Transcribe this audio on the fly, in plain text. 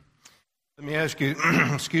Let me ask you,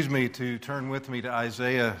 to turn with me to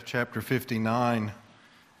Isaiah chapter 59.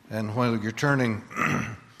 And while you're turning,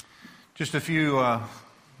 just a few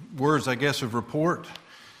words, I guess, of report.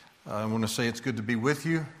 I want to say it's good to be with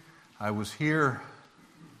you. I was here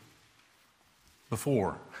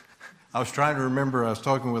before. I was trying to remember, I was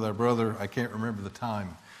talking with our brother, I can't remember the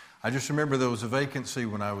time. I just remember there was a vacancy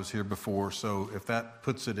when I was here before, so if that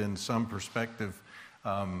puts it in some perspective,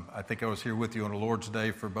 I think I was here with you on a Lord's Day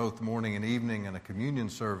for both morning and evening and a communion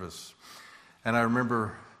service. And I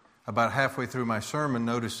remember about halfway through my sermon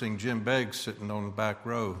noticing Jim Beggs sitting on the back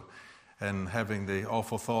row and having the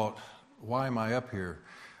awful thought, why am I up here?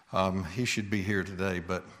 He should be here today,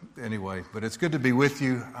 but anyway. But it's good to be with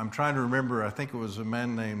you. I'm trying to remember, I think it was a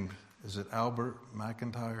man named, is it Albert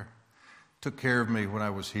McIntyre? Took care of me when I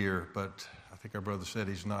was here, but I think our brother said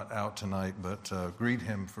he's not out tonight, but greet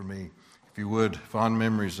him for me. If you would, fond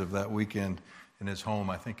memories of that weekend in his home.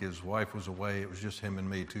 I think his wife was away. It was just him and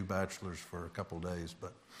me, two bachelors for a couple days,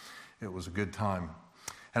 but it was a good time.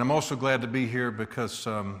 And I'm also glad to be here because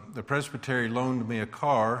the Presbytery loaned me a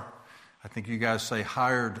car. I think you guys say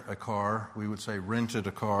hired a car. We would say rented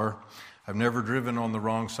a car. I've never driven on the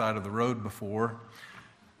wrong side of the road before,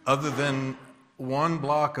 other than one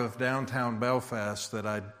block of downtown Belfast that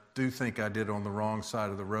I do think I did on the wrong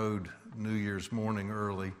side of the road New Year's morning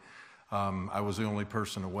early. I was the only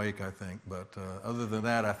person awake, I think. But other than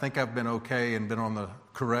that, I think I've been okay and been on the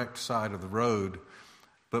correct side of the road.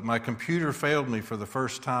 But my computer failed me for the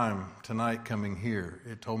first time tonight coming here.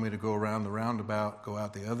 It told me to go around the roundabout, go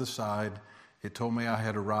out the other side. It told me I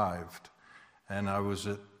had arrived. And I was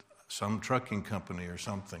at some trucking company or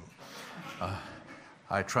something.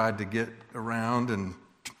 I tried to get around and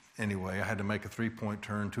anyway, I had to make a three-point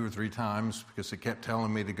turn 2 or 3 times because it kept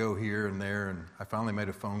telling me to go here and there, and I finally made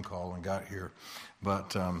a phone call and got here.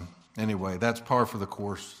 But anyway, that's par for the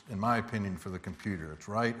course, in my opinion, for the computer. It's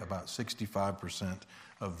right about 65%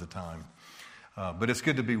 of the time. But it's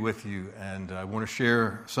good to be with you, and I want to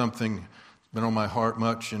share something that's been on my heart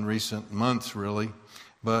much in recent months, really.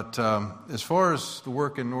 But as far as the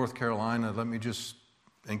work in North Carolina, let me just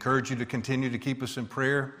encourage you to continue to keep us in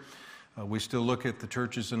prayer. We still look at the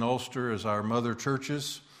churches in Ulster as our mother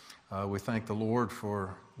churches. We thank the Lord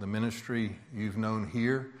for the ministry you've known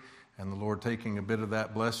here, and the Lord taking a bit of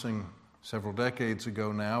that blessing several decades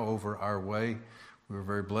ago now over our way. We were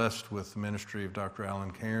very blessed with the ministry of Dr.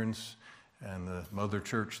 Alan Cairns and the mother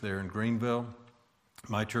church there in Greenville.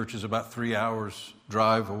 My church is about 3 hours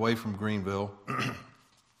drive away from Greenville.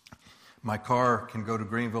 My car can go to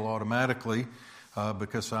Greenville automatically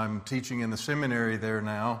because I'm teaching in the seminary there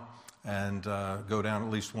now, and go down at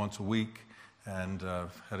least once a week, and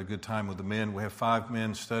had a good time with the men. We have 5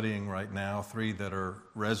 men studying right now, 3 that are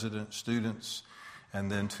resident students, and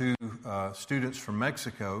then 2 students from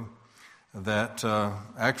Mexico that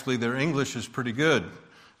actually their English is pretty good.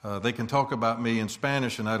 They can talk about me in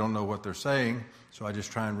Spanish, and I don't know what they're saying, so I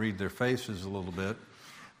just try and read their faces a little bit.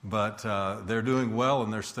 But they're doing well in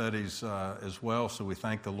their studies as well, so we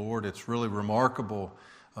thank the Lord. It's really remarkable.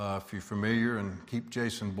 If you're familiar, and keep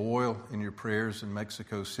Jason Boyle in your prayers in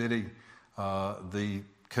Mexico City, the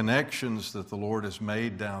connections that the Lord has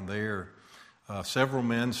made down there. Several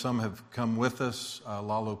men, some have come with us.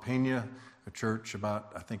 Lalo Pena, a church I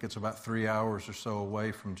think it's about 3 hours or so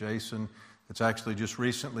away from Jason. It's actually just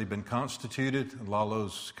recently been constituted.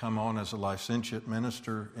 Lalo's come on as a licentiate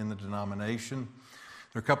minister in the denomination.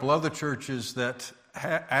 There are a couple other churches that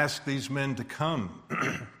ask these men to come.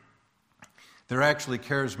 They're actually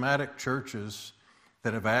charismatic churches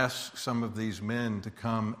that have asked some of these men to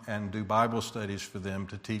come and do Bible studies for them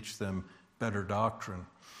to teach them better doctrine.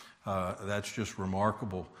 That's just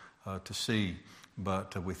remarkable to see.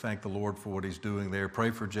 But we thank the Lord for what He's doing there.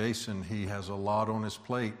 Pray for Jason. He has a lot on his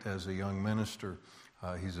plate as a young minister.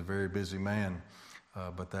 He's a very busy man,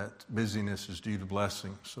 but that busyness is due to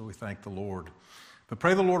blessing. So we thank the Lord. But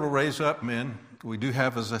pray the Lord will raise up men. We do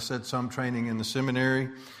have, as I said, some training in the seminary.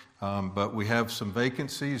 But we have some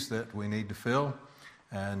vacancies that we need to fill,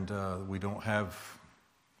 and we don't have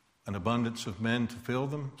an abundance of men to fill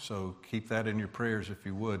them, so keep that in your prayers if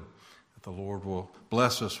you would, that the Lord will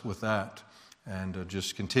bless us with that, and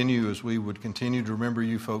just continue as we would continue to remember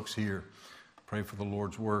you folks here. Pray for the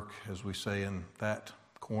Lord's work, as we say, in that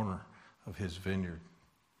corner of His vineyard.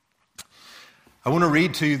 I want to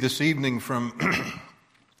read to you this evening from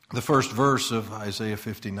the first verse of Isaiah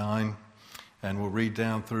 59. And we'll read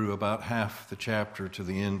down through about half the chapter to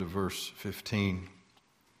the end of verse 15.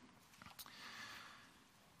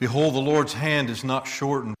 Behold, the Lord's hand is not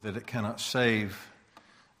shortened that it cannot save,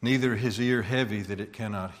 neither His ear heavy that it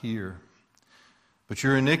cannot hear. But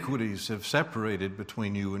your iniquities have separated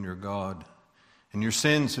between you and your God, and your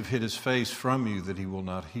sins have hid his face from you that he will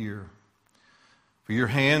not hear. For your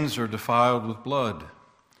hands are defiled with blood,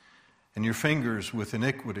 and your fingers with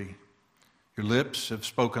iniquity. Your lips have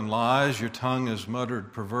spoken lies, your tongue has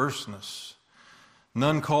muttered perverseness.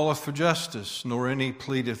 None calleth for justice, nor any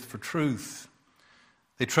pleadeth for truth.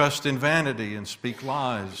 They trust in vanity and speak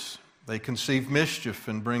lies. They conceive mischief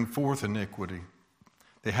and bring forth iniquity.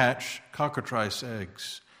 They hatch cockatrice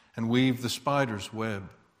eggs and weave the spider's web.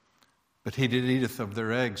 But he that eateth of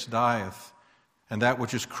their eggs dieth, and that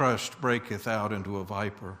which is crushed breaketh out into a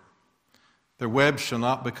viper. Their webs shall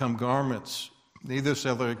not become garments, neither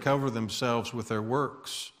shall they cover themselves with their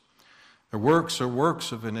works. Their works are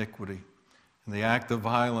works of iniquity, and the act of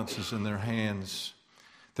violence is in their hands.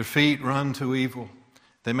 Their feet run to evil.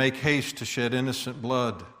 They make haste to shed innocent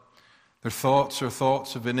blood. Their thoughts are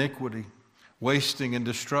thoughts of iniquity. Wasting and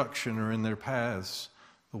destruction are in their paths.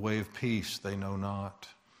 The way of peace they know not,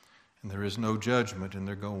 and there is no judgment in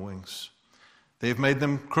their goings. They have made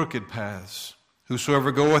them crooked paths.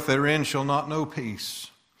 Whosoever goeth therein shall not know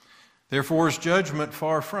peace. Therefore is judgment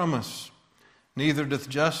far from us, neither doth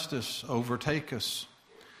justice overtake us.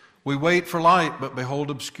 We wait for light, but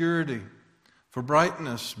behold obscurity, for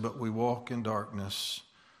brightness, but we walk in darkness.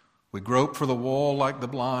 We grope for the wall like the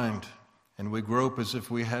blind, and we grope as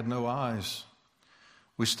if we had no eyes.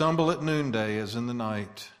 We stumble at noonday as in the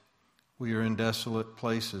night. We are in desolate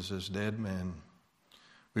places as dead men.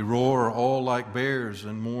 We roar all like bears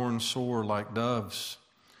and mourn sore like doves.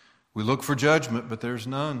 We look for judgment, but there's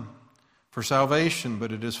none. For salvation,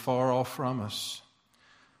 but it is far off from us.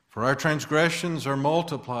 For our transgressions are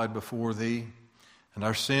multiplied before thee, and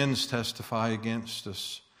our sins testify against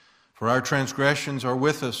us. For our transgressions are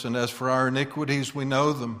with us, and as for our iniquities we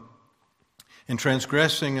know them. In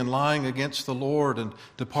transgressing and lying against the Lord and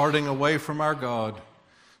departing away from our God,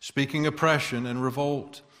 speaking oppression and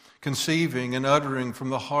revolt, conceiving and uttering from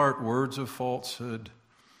the heart words of falsehood.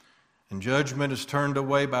 And judgment is turned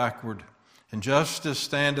away backward, and justice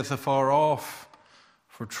standeth afar off,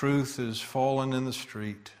 for truth is fallen in the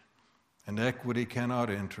street, and equity cannot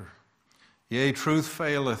enter. Yea, truth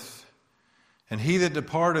faileth, and he that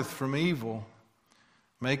departeth from evil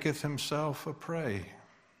maketh himself a prey.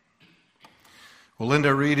 We'll end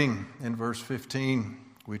our reading in verse 15.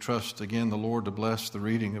 We trust again the Lord to bless the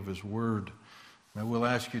reading of his word. And I will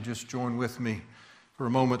ask you just join with me for a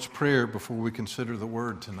moment's prayer before we consider the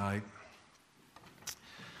word tonight.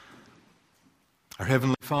 Our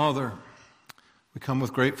Heavenly Father, we come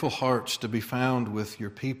with grateful hearts to be found with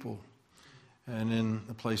your people and in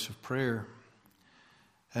the place of prayer.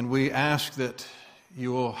 And we ask that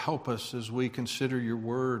you will help us as we consider your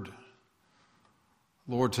word.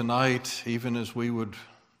 Lord, tonight, even as we would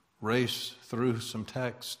race through some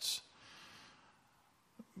texts,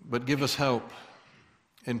 but give us help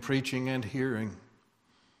in preaching and hearing.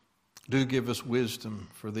 Do give us wisdom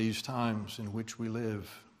for these times in which we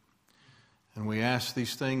live. And we ask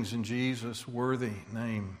these things in Jesus' worthy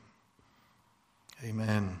name.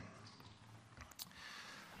 Amen.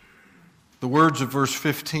 The words of verse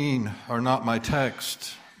 15 are not my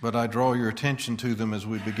text, but I draw your attention to them as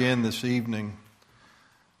we begin this evening.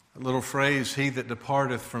 A little phrase, he that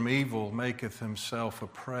departeth from evil maketh himself a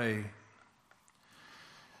prey.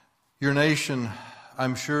 Your nation,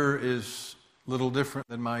 I'm sure, is little different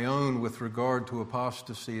than my own with regard to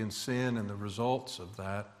apostasy and sin and the results of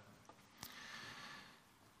that.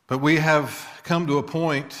 But we have come to a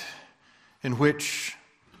point in which,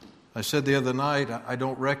 I said the other night, I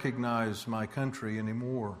don't recognize my country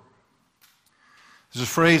anymore. There's a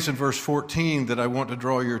phrase in verse 14 that I want to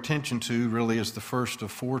draw your attention to, really as the first of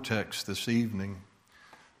four texts this evening,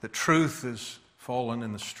 that truth is fallen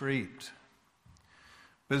in the street.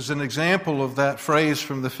 But as an example of that phrase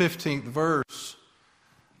from the 15th verse,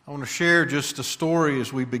 I want to share just a story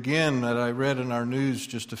as we begin that I read in our news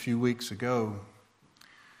just a few weeks ago.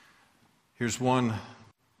 Here's one,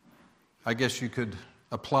 I guess you could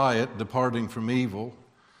apply it, departing from evil,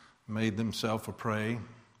 made themselves a prey.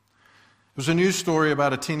 It was a news story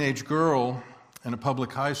about a teenage girl in a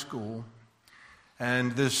public high school,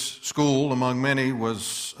 and this school, among many,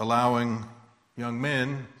 was allowing young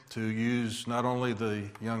men to use not only the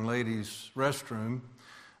young ladies' restroom,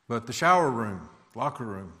 but the shower room, locker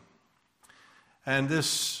room. And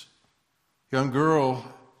this young girl,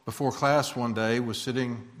 before class one day, was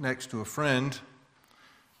sitting next to a friend,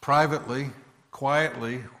 privately,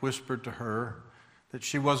 quietly whispered to her that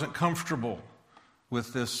she wasn't comfortable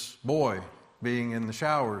with this boy being in the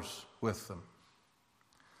showers with them.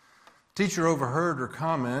 Teacher overheard her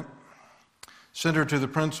comment, sent her to the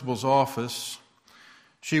principal's office.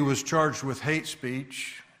 She was charged with hate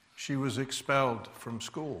speech. She was expelled from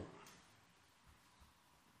school.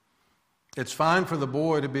 It's fine for the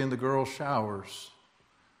boy to be in the girls' showers,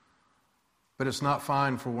 but it's not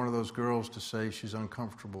fine for one of those girls to say she's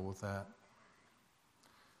uncomfortable with that.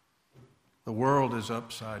 The world is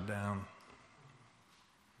upside down.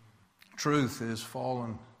 Truth is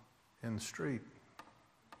fallen in the street.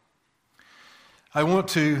 I want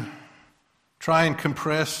to try and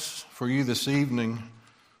compress for you this evening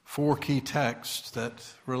 4 key texts that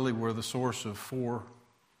really were the source of 4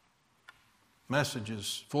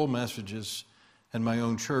 messages, full messages in my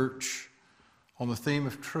own church on the theme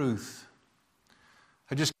of truth.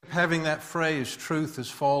 I just kept having that phrase, truth has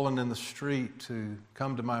fallen in the street, to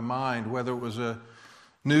come to my mind, whether it was a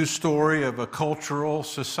news story of a cultural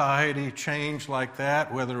society change like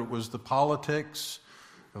that, whether it was the politics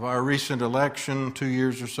of our recent election 2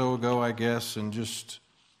 years or so ago, I guess, and just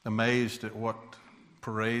amazed at what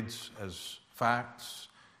parades as facts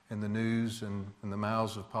in the news and in the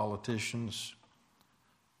mouths of politicians.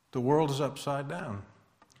 The world is upside down.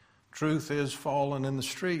 Truth is fallen in the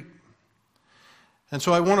street. And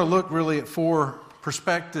so I want to look really at 4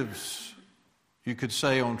 perspectives, you could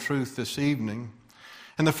say, on truth this evening.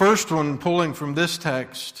 And the first one, pulling from this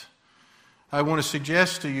text, I want to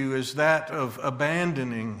suggest to you is that of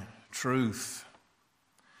abandoning truth.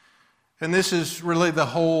 And this is really the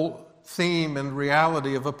whole theme and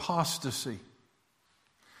reality of apostasy.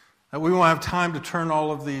 Now, we won't have time to turn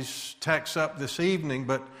all of these texts up this evening,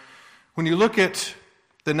 but when you look at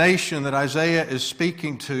the nation that Isaiah is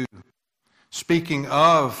speaking to, speaking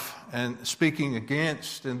of and speaking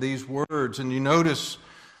against in these words, and you notice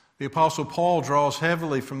the Apostle Paul draws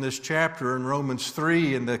heavily from this chapter in Romans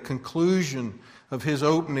 3 in the conclusion of his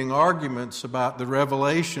opening arguments about the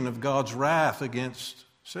revelation of God's wrath against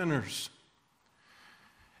sinners.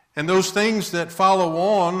 And those things that follow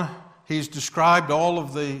on, he's described all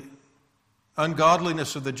of the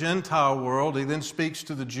ungodliness of the Gentile world. He then speaks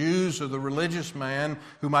to the Jews or the religious man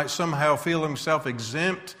who might somehow feel himself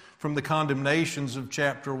exempt from the condemnations of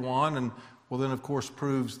chapter 1, and well, then, of course,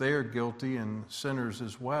 proves they're guilty and sinners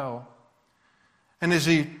as well. And as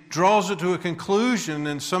he draws it to a conclusion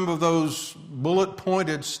in some of those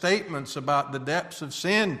bullet-pointed statements about the depths of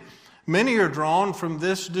sin, many are drawn from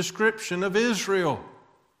this description of Israel.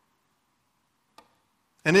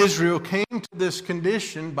 And Israel came to this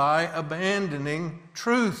condition by abandoning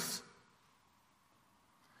truth.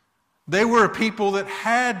 They were a people that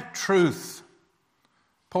had truth.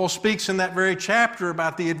 Paul speaks in that very chapter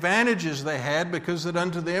about the advantages they had because that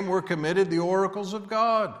unto them were committed the oracles of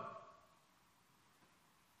God.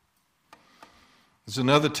 There's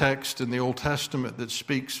another text in the Old Testament that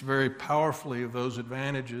speaks very powerfully of those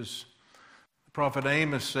advantages. The prophet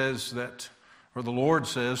Amos says that, or the Lord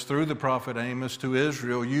says through the prophet Amos to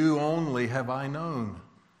Israel, "You only have I known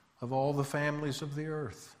of all the families of the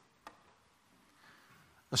earth."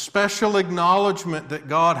 A special acknowledgement that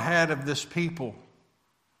God had of this people.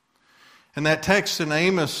 And that text in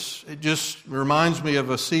Amos, it just reminds me of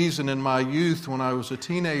a season in my youth when I was a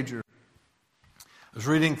teenager. I was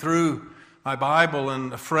reading through my Bible,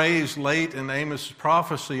 and a phrase late in Amos'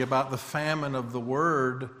 prophecy about the famine of the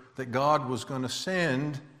word that God was going to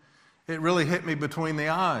send, it really hit me between the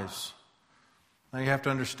eyes. Now you have to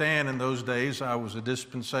understand, in those days I was a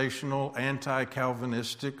dispensational,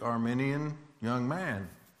 anti-Calvinistic, Arminian young man.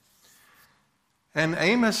 And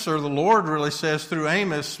Amos, or the Lord really says through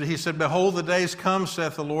Amos, he said, "Behold, the days come,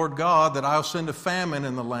 saith the Lord God, that I'll send a famine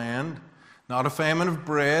in the land, not a famine of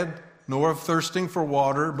bread, nor of thirsting for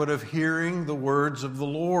water, but of hearing the words of the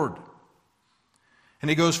Lord." And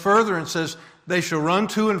he goes further and says, "They shall run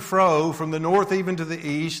to and fro from the north even to the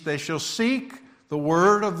east. They shall seek the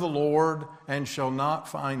word of the Lord and shall not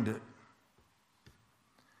find it."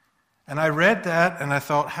 And I read that and I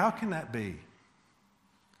thought, how can that be?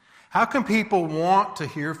 How can people want to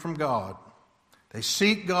hear from God? They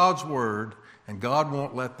seek God's word, and God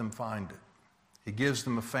won't let them find it. He gives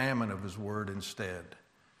them a famine of his word instead.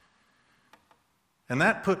 And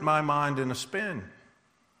that put my mind in a spin.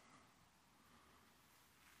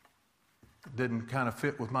 It didn't kind of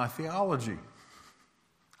fit with my theology.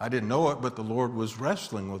 I didn't know it, but the Lord was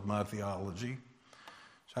wrestling with my theology.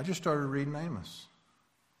 So I just started reading Amos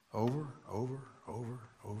over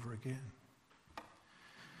again.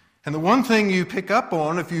 And the one thing you pick up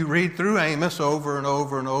on if you read through Amos over and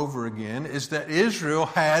over again is that Israel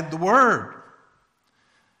had the word.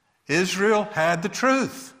 Israel had the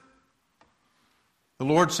truth. The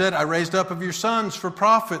Lord said, "I raised up of your sons for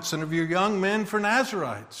prophets and of your young men for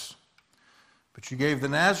Nazirites. But you gave the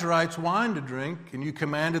Nazirites wine to drink, and you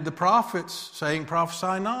commanded the prophets, saying,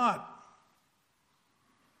 Prophesy not."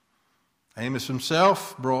 Amos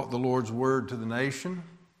himself brought the Lord's word to the nation.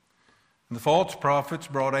 And the false prophets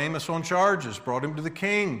brought Amos on charges, brought him to the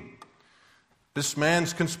king. This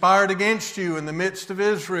man's conspired against you in the midst of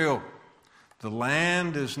Israel. The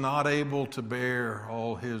land is not able to bear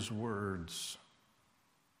all his words.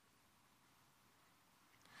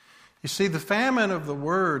 You see, the famine of the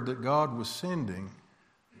word that God was sending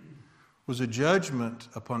was a judgment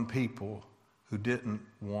upon people who didn't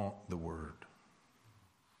want the word.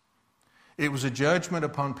 It was a judgment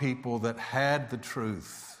upon people that had the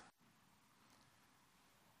truth,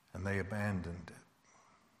 and they abandoned it.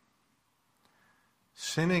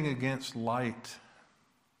 Sinning against light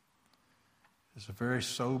is a very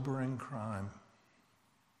sobering crime.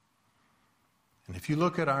 And if you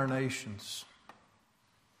look at our nations,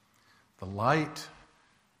 the light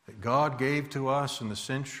that God gave to us in the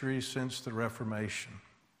centuries since the Reformation,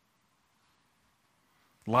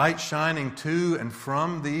 light shining to and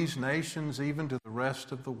from these nations, even to the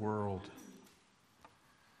rest of the world.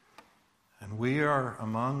 And we are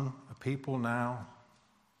among a people now,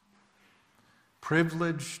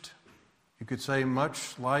 privileged, you could say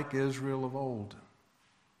much like Israel of old,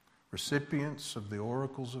 recipients of the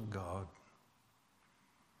oracles of God.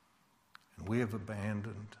 And we have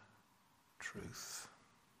abandoned truth.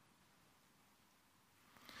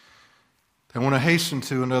 I want to hasten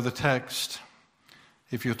to another text.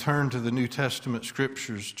 If you'll turn to the New Testament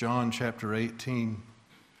scriptures, John chapter 18.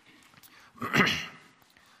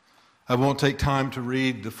 I won't take time to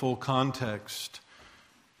read the full context,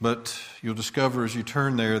 but you'll discover as you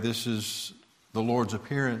turn there, this is the Lord's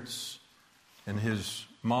appearance in his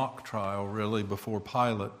mock trial, really, before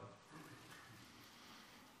Pilate.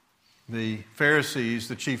 The Pharisees,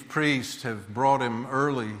 the chief priests, have brought him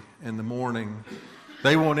early in the morning.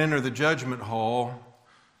 They won't enter the judgment hall.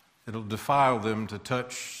 It'll defile them to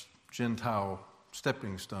touch Gentile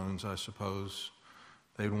stepping stones, I suppose.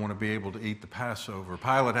 They want to be able to eat the Passover.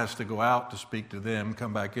 Pilate has to go out to speak to them,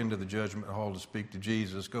 come back into the judgment hall to speak to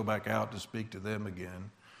Jesus, go back out to speak to them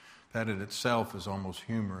again. That in itself is almost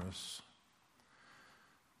humorous.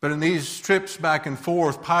 But in these trips back and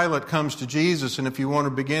forth, Pilate comes to Jesus, and if you want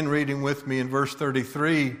to begin reading with me in verse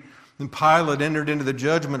 33, then Pilate entered into the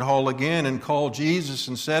judgment hall again and called Jesus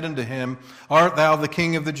and said unto him, Art thou the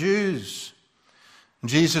King of the Jews? And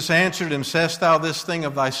Jesus answered him, Sayest thou this thing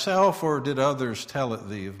of thyself, or did others tell it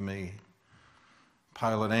thee of me?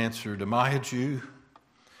 Pilate answered, Am I a Jew?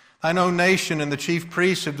 Thine own nation and the chief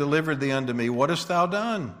priests have delivered thee unto me. What hast thou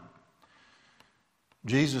done?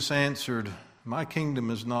 Jesus answered, My kingdom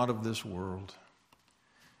is not of this world.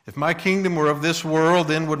 If my kingdom were of this world,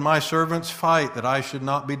 then would my servants fight that I should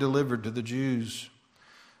not be delivered to the Jews.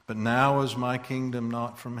 But now is my kingdom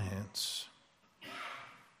not from hence.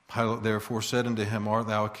 Pilate therefore said unto him, Art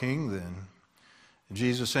thou a king then? And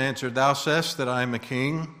Jesus answered, Thou sayest that I am a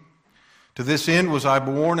king. To this end was I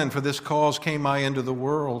born, and for this cause came I into the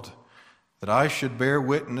world, that I should bear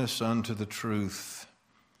witness unto the truth.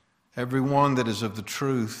 Every one that is of the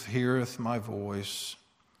truth heareth my voice.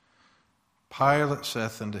 Pilate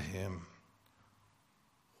saith unto him,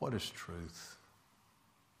 What is truth?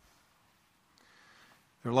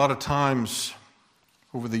 There are a lot of times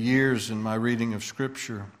over the years in my reading of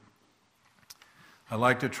Scripture, I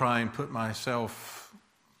like to try and put myself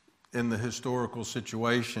in the historical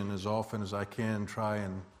situation as often as I can, try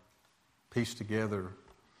and piece together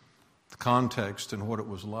the context and what it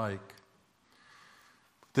was like.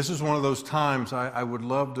 This is one of those times I would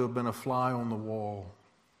love to have been a fly on the wall,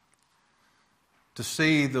 to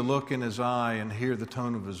see the look in his eye and hear the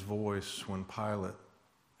tone of his voice when Pilate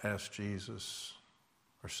asked Jesus,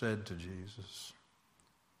 or said to Jesus,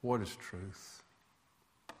 What is truth?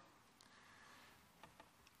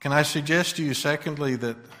 Can I suggest to you, secondly,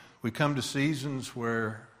 that we come to seasons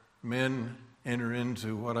where men enter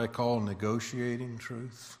into what I call negotiating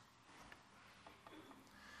truth?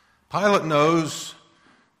 Pilate knows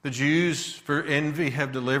the Jews, for envy,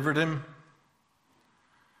 have delivered him.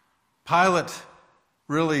 Pilate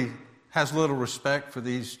really has little respect for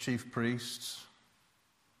these chief priests.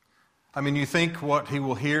 I mean, you think what he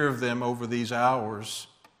will hear of them over these hours.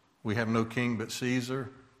 We have no king but Caesar.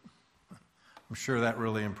 I'm sure that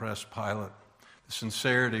really impressed Pilate. The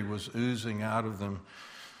sincerity was oozing out of them.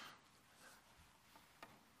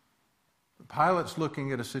 But Pilate's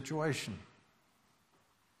looking at a situation.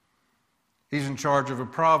 He's in charge of a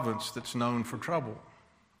province that's known for trouble.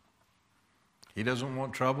 He doesn't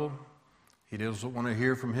want trouble. He doesn't want to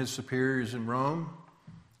hear from his superiors in Rome.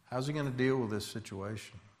 How's he going to deal with this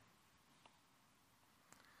situation?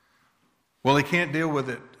 Well, he can't deal with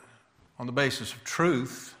it on the basis of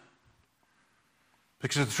truth,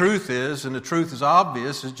 Because the truth is, and the truth is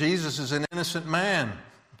obvious, that Jesus is an innocent man.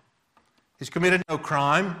 He's committed no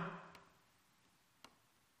crime.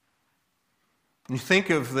 You think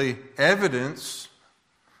of the evidence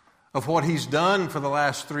of what he's done for the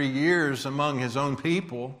last 3 years among his own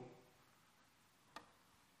people.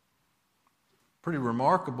 Pretty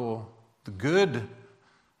remarkable, the good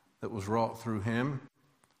that was wrought through him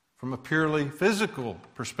from a purely physical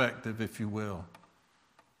perspective, if you will.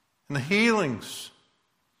 And the healings.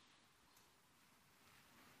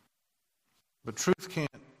 But truth can't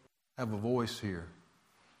have a voice here.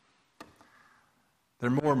 There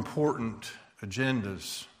are more important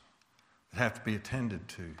agendas that have to be attended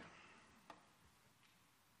to.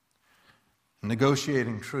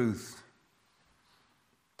 Negotiating truth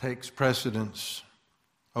takes precedence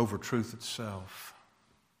over truth itself.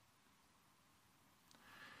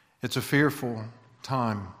 It's a fearful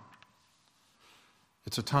time.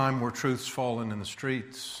 It's a time where truth's fallen in the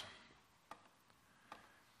streets,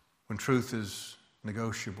 when truth is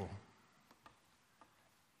negotiable.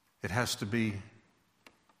 It has to be,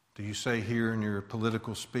 do you say here in your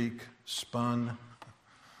political speak, spun?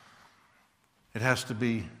 It has to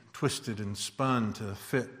be twisted and spun to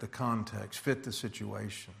fit the context, fit the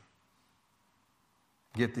situation,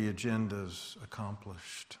 get the agendas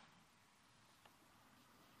accomplished.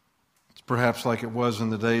 It's perhaps like it was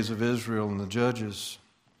in the days of Israel and the judges.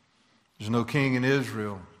 There's no king in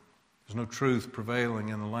Israel. There's no truth prevailing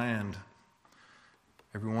in the land.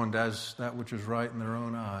 Everyone does that which is right in their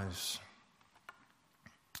own eyes.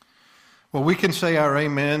 Well, we can say our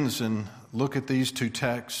amens and look at these two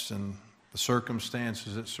texts and the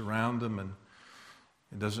circumstances that surround them, and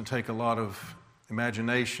it doesn't take a lot of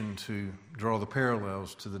imagination to draw the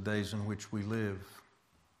parallels to the days in which we live.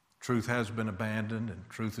 Truth has been abandoned, and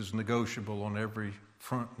truth is negotiable on every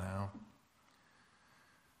front now.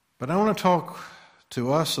 But I want to talk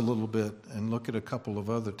to us a little bit and look at a couple of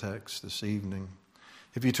other texts this evening.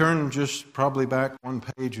 If you turn just probably back one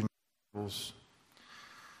page in your Bibles,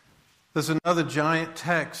 there's another giant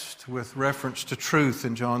text with reference to truth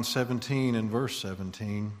in John 17 and verse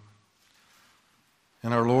 17.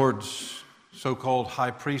 In our Lord's so-called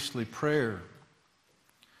high priestly prayer,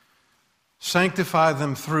 sanctify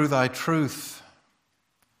them through thy truth.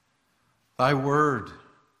 Thy word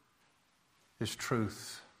is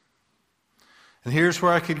truth. And here's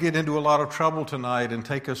where I could get into a lot of trouble tonight and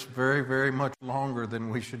take us very, very much longer than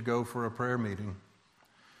we should go for a prayer meeting.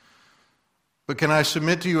 But can I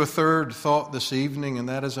submit to you a third thought this evening, and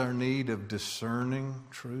that is our need of discerning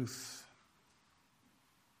truth.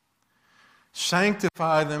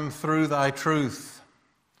 Sanctify them through thy truth.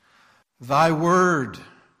 Thy word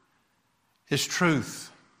is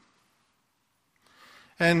truth.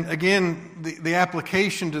 And again, the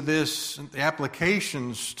application to this, the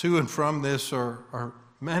applications to and from this are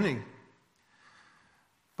many.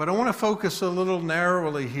 But I want to focus a little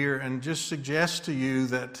narrowly here and just suggest to you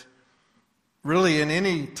that really in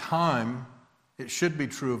any time, it should be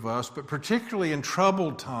true of us, but particularly in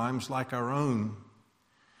troubled times like our own,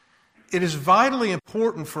 it is vitally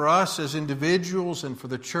important for us as individuals and for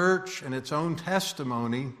the church and its own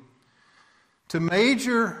testimony to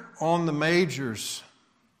major on the majors,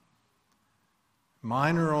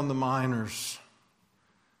 minor on the minors.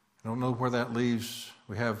 I don't know where that leaves.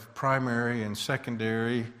 We have primary and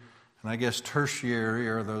secondary, and I guess tertiary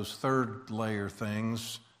are those third layer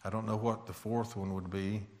things. I don't know what the fourth one would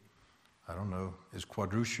be. I don't know. Is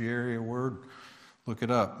quadrutiary a word? Look it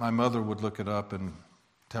up. My mother would look it up and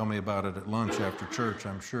tell me about it at lunch after church,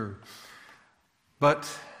 I'm sure. But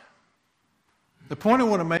the point I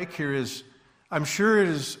want to make here is, I'm sure it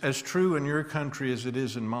is as true in your country as it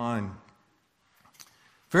is in mine.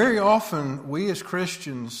 Very often, we as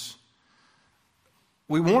Christians,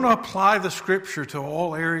 we want to apply the Scripture to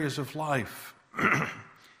all areas of life.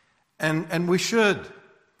 and we should.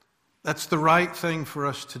 That's the right thing for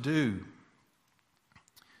us to do.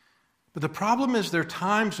 But the problem is there are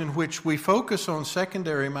times in which we focus on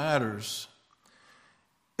secondary matters.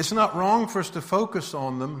 It's not wrong for us to focus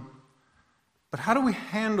on them, but how do we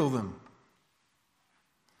handle them?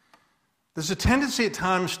 There's a tendency at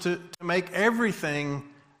times to make everything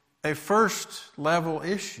a first-level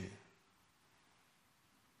issue.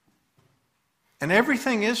 And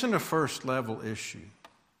everything isn't a first-level issue.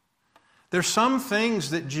 There's some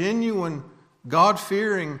things that genuine,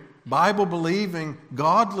 God-fearing, Bible-believing,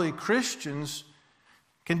 godly Christians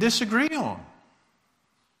can disagree on.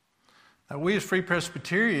 Now, we as Free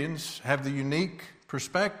Presbyterians have the unique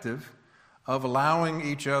perspective of allowing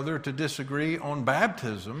each other to disagree on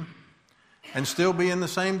baptism and still be in the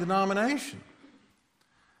same denomination.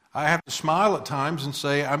 I have to smile at times and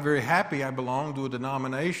say, I'm very happy I belong to a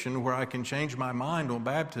denomination where I can change my mind on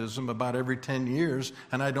baptism about every 10 years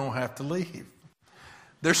and I don't have to leave.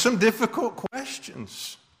 There's some difficult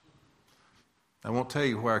questions. I won't tell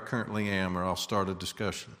you where I currently am or I'll start a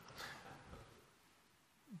discussion.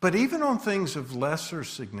 But even on things of lesser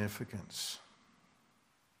significance,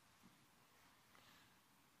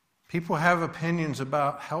 people have opinions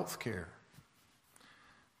about health care.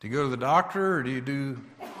 Do you go to the doctor or do you do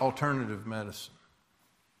alternative medicine?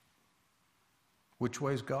 Which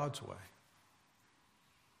way is God's way?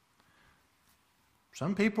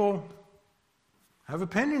 Some people have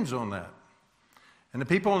opinions on that. And the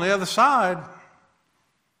people on the other side,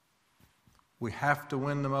 we have to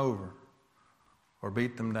win them over or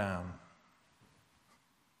beat them down.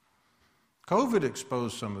 COVID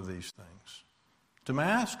exposed some of these things. To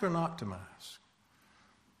mask or not to mask.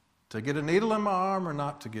 To get a needle in my arm or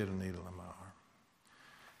not to get a needle in my arm.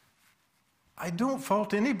 I don't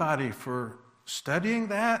fault anybody for studying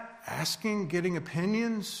that, asking, getting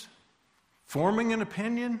opinions, forming an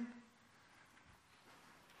opinion.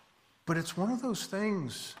 But it's one of those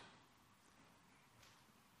things.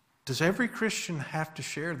 Does every Christian have to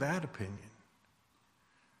share that opinion?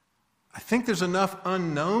 I think there's enough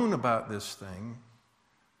unknown about this thing.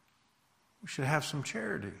 We should have some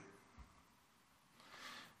charity.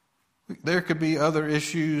 There could be other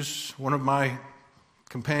issues. One of my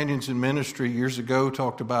companions in ministry years ago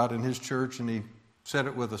talked about in his church, and he said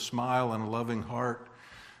it with a smile and a loving heart.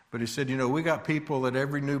 But he said, we got people that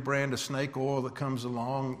every new brand of snake oil that comes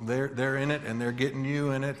along, they're in it and they're getting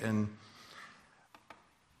you in it. And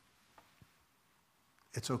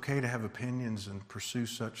it's okay to have opinions and pursue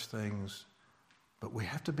such things, but we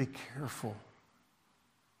have to be careful.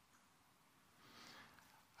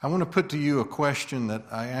 I want to put to you a question that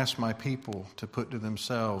I ask my people to put to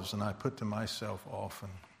themselves, and I put to myself often.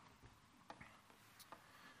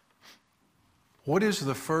 What is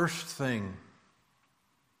the first thing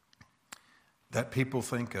that people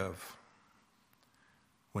think of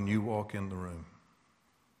when you walk in the room?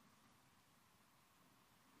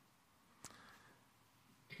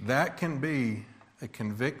 That can be a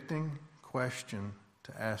convicting question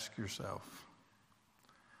to ask yourself.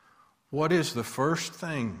 What is the first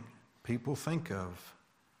thing people think of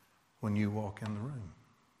when you walk in the room?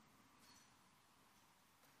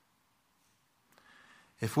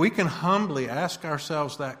 If we can humbly ask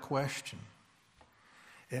ourselves that question,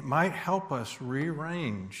 it might help us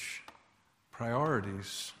rearrange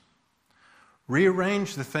priorities,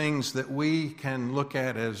 rearrange the things that we can look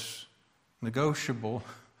at as negotiable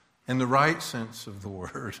in the right sense of the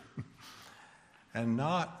word and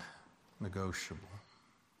not negotiable.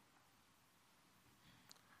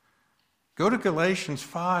 Go to Galatians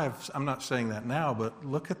 5. I'm not saying that now, but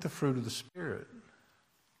look at the fruit of the Spirit.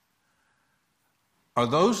 Are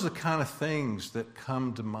those the kind of things that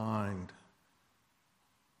come to mind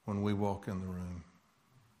when we walk in the room?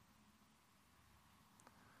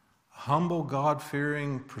 A humble,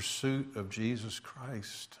 God-fearing pursuit of Jesus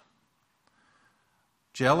Christ.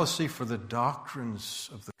 Jealousy for the doctrines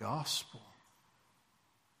of the gospel.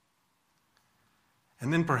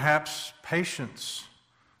 And then perhaps patience,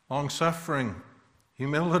 long-suffering,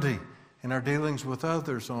 humility in our dealings with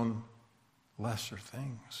others on lesser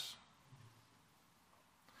things.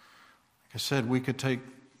 Like I said, we could take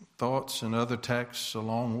thoughts and other texts a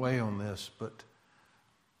long way on this, but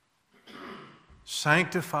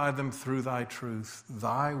sanctify them through thy truth.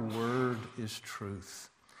 Thy word is truth.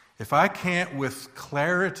 If I can't with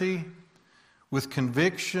clarity, with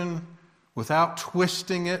conviction, without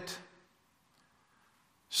twisting it,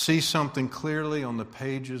 see something clearly on the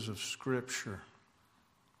pages of Scripture,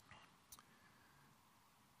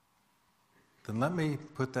 then let me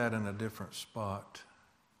put that in a different spot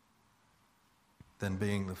than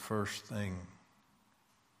being the first thing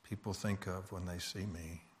people think of when they see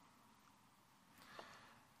me.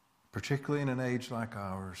 Particularly in an age like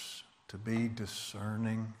ours, to be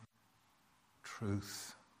discerning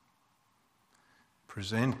truth,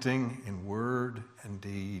 presenting in word and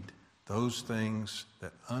deed those things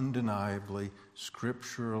that undeniably,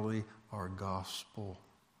 scripturally are gospel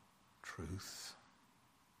truth.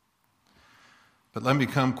 But let me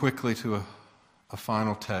come quickly to a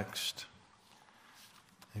final text.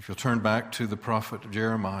 If you'll turn back to the prophet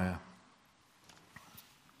Jeremiah.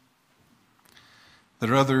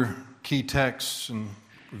 There are other key texts in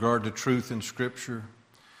regard to truth in Scripture.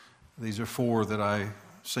 These are 4 that I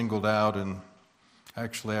singled out, and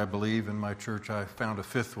actually I believe in my church I found a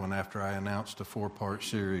 5th one after I announced a 4-part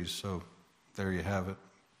series, so there you have it.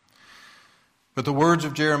 But the words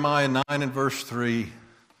of Jeremiah 9 and verse 3,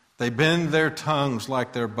 They bend their tongues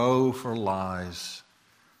like their bow for lies,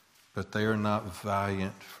 but they are not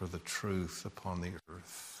valiant for the truth upon the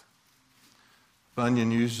earth.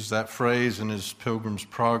 Bunyan uses that phrase in his Pilgrim's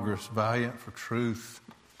Progress, valiant for truth.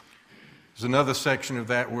 There's another section of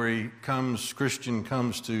that where Christian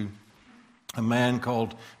comes to a man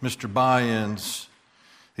called Mr. Byans.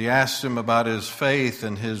 He asks him about his faith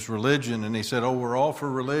and his religion, and he said, "Oh, we're all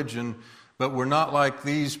for religion, but we're not like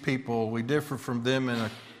these people. We differ from them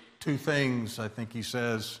in two things," I think he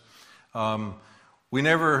says. We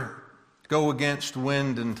never go against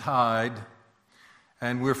wind and tide,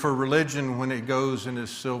 and we're for religion when it goes in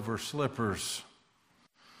his silver slippers.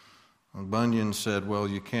 And Bunyan said, "Well,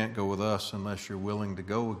 you can't go with us unless you're willing to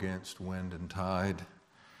go against wind and tide.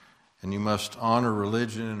 And you must honor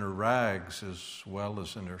religion in her rags as well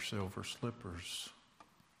as in her silver slippers."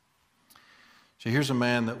 So here's a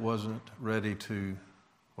man that wasn't ready to,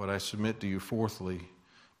 what I submit to you, fourthly,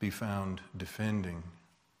 be found defending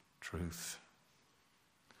truth.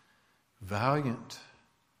 Valiant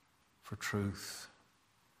for truth.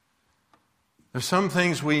 There's some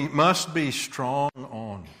things we must be strong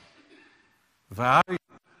on. Valiant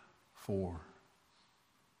for.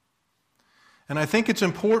 And I think it's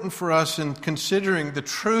important for us in considering the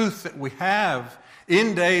truth that we have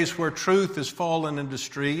in days where truth has fallen into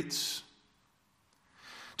streets,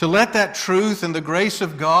 to let that truth and the grace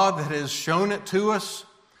of God that has shown it to us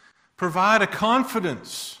provide a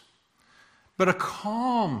confidence, but a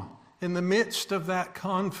calm in the midst of that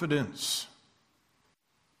confidence.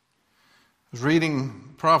 I was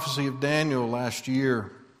reading prophecy of Daniel last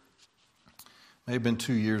year. May have been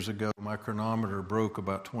 2 years ago. My chronometer broke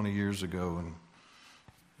about 20 years ago, and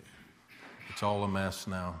it's all a mess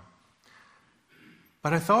now.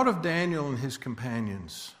 But I thought of Daniel and his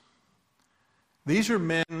companions. These are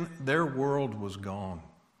men, their world was gone.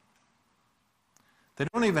 They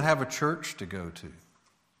don't even have a church to go to.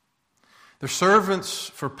 They're servants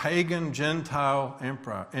for pagan, Gentile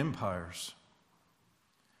empires.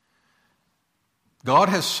 God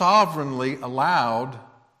has sovereignly allowed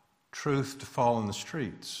truth to fall in the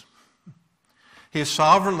streets. He has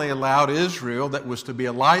sovereignly allowed Israel, that was to be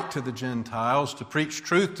a light to the Gentiles, to preach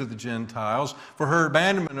truth to the Gentiles, for her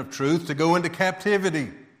abandonment of truth to go into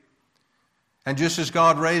captivity. And just as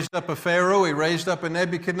God raised up a Pharaoh, He raised up a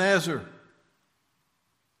Nebuchadnezzar.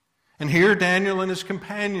 And here Daniel and his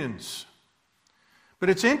companions. But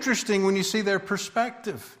it's interesting when you see their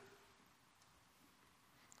perspective.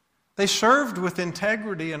 They served with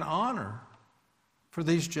integrity and honor for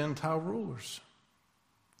these Gentile rulers.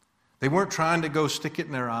 They weren't trying to go stick it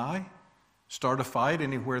in their eye, start a fight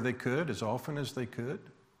anywhere they could, as often as they could.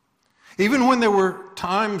 Even when there were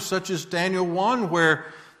times such as Daniel 1,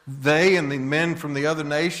 where they and the men from the other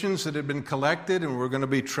nations that had been collected and were going to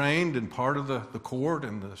be trained in part of the court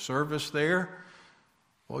and the service there,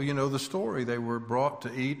 well, you know the story. They were brought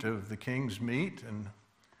to eat of the king's meat, and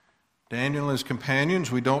Daniel and his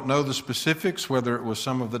companions, we don't know the specifics, whether it was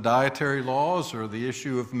some of the dietary laws or the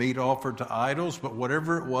issue of meat offered to idols, but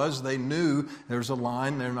whatever it was, they knew there's a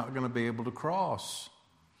line they're not going to be able to cross.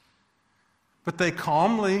 But they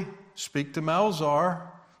calmly speak to Melzar,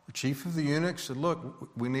 the chief of the eunuchs, said, "Look,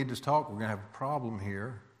 we need to talk. We're going to have a problem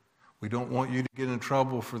here. We don't want you to get in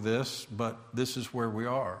trouble for this, but this is where we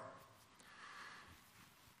are.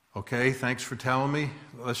 Okay, thanks for telling me.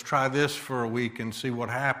 Let's try this for a week and see what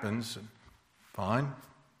happens." Fine.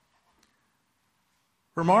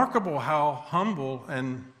 Remarkable how humble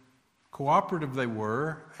and cooperative they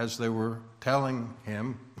were as they were telling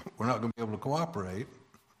him, "We're not going to be able to cooperate."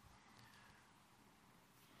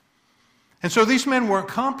 And so these men weren't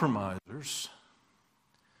compromisers,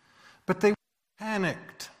 but they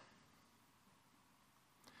panicked.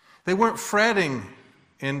 They weren't fretting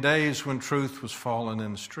in days when truth was fallen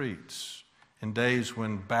in the streets, in days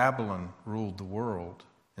when Babylon ruled the world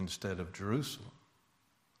instead of Jerusalem,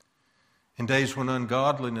 in days when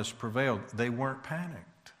ungodliness prevailed. They weren't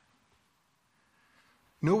panicked.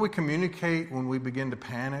 You know what we communicate when we begin to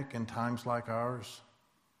panic in times like ours?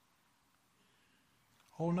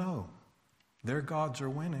 Oh no, their gods are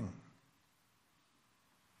winning.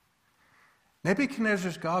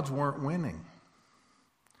 Nebuchadnezzar's gods weren't winning.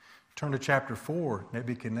 Turn to chapter 4.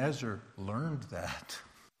 Nebuchadnezzar learned that.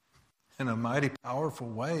 In a mighty powerful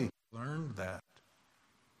way, he learned that.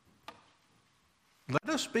 Let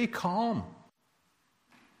us be calm.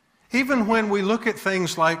 Even when we look at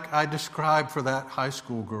things like I described for that high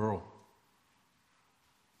school girl.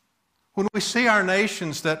 When we see our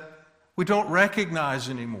nations that we don't recognize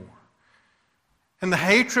anymore. And the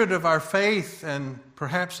hatred of our faith and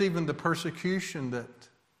perhaps even the persecution that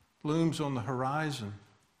looms on the horizon.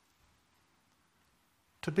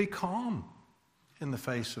 to be calm in the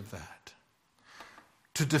face of that,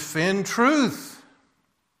 to defend truth.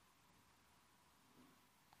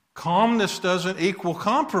 Calmness doesn't equal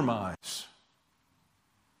compromise.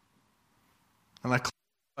 And I close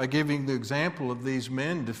by giving the example of these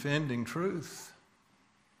men defending truth.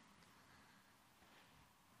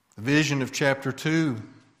 The vision of chapter 2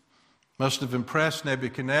 must have impressed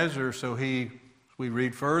Nebuchadnezzar, so he, we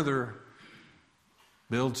read further,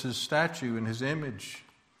 builds his statue in his image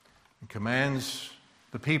and commands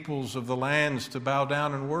the peoples of the lands to bow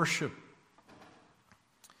down and worship.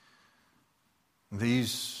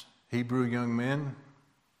 These Hebrew young men,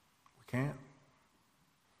 we can't.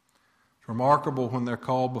 It's remarkable when they're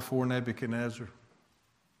called before Nebuchadnezzar.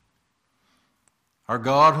 Our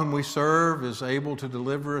God whom we serve is able to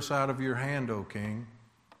deliver us out of your hand, O king.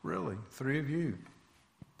 Really, 3 of you.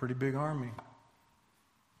 Pretty big army.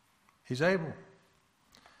 He's able.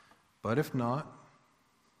 But if not,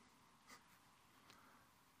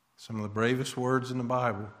 some of the bravest words in the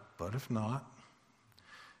Bible, but if not,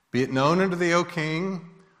 be it known unto thee, O king,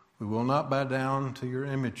 we will not bow down to your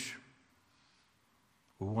image.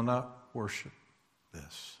 We will not worship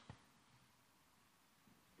this.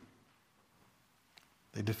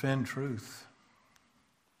 They defend truth.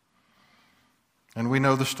 And we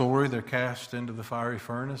know the story. They're cast into the fiery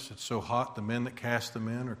furnace. It's so hot the men that cast them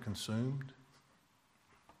in are consumed.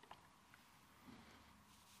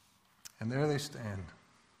 And there they stand.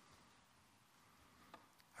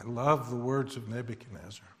 I love the words of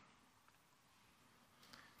Nebuchadnezzar.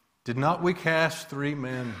 Did not we cast 3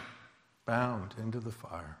 men bound into the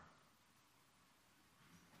fire?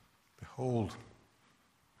 Behold,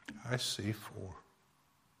 I see 4.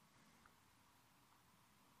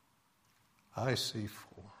 I see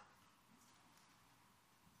 4.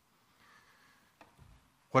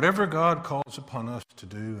 Whatever God calls upon us to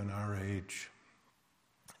do in our age,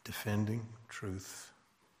 defending truth,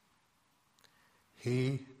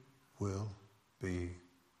 He will be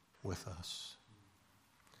with us.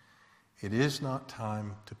 It is not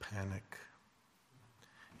time to panic.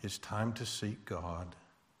 It's time to seek God.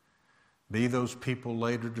 Be those people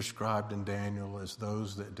later described in Daniel as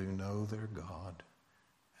those that do know their God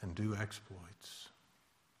and do exploits.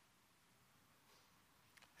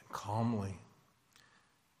 And calmly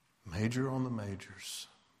major on the majors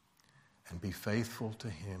and be faithful to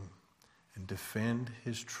Him and defend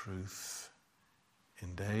His truth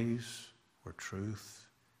in days where truth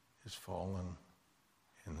is fallen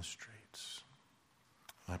in the streets.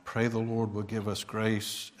 I pray the Lord will give us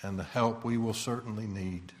grace and the help we will certainly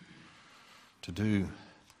need to do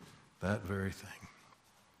that very thing.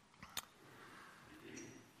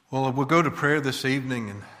 Well, we'll go to prayer this evening,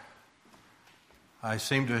 and I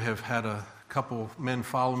seem to have had a couple men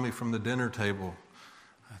follow me from the dinner table.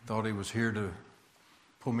 I thought he was here to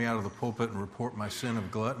pull me out of the pulpit and report my sin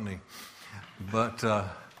of gluttony. But,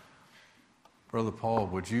 Brother Paul,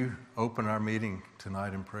 would you open our meeting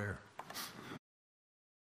tonight in prayer?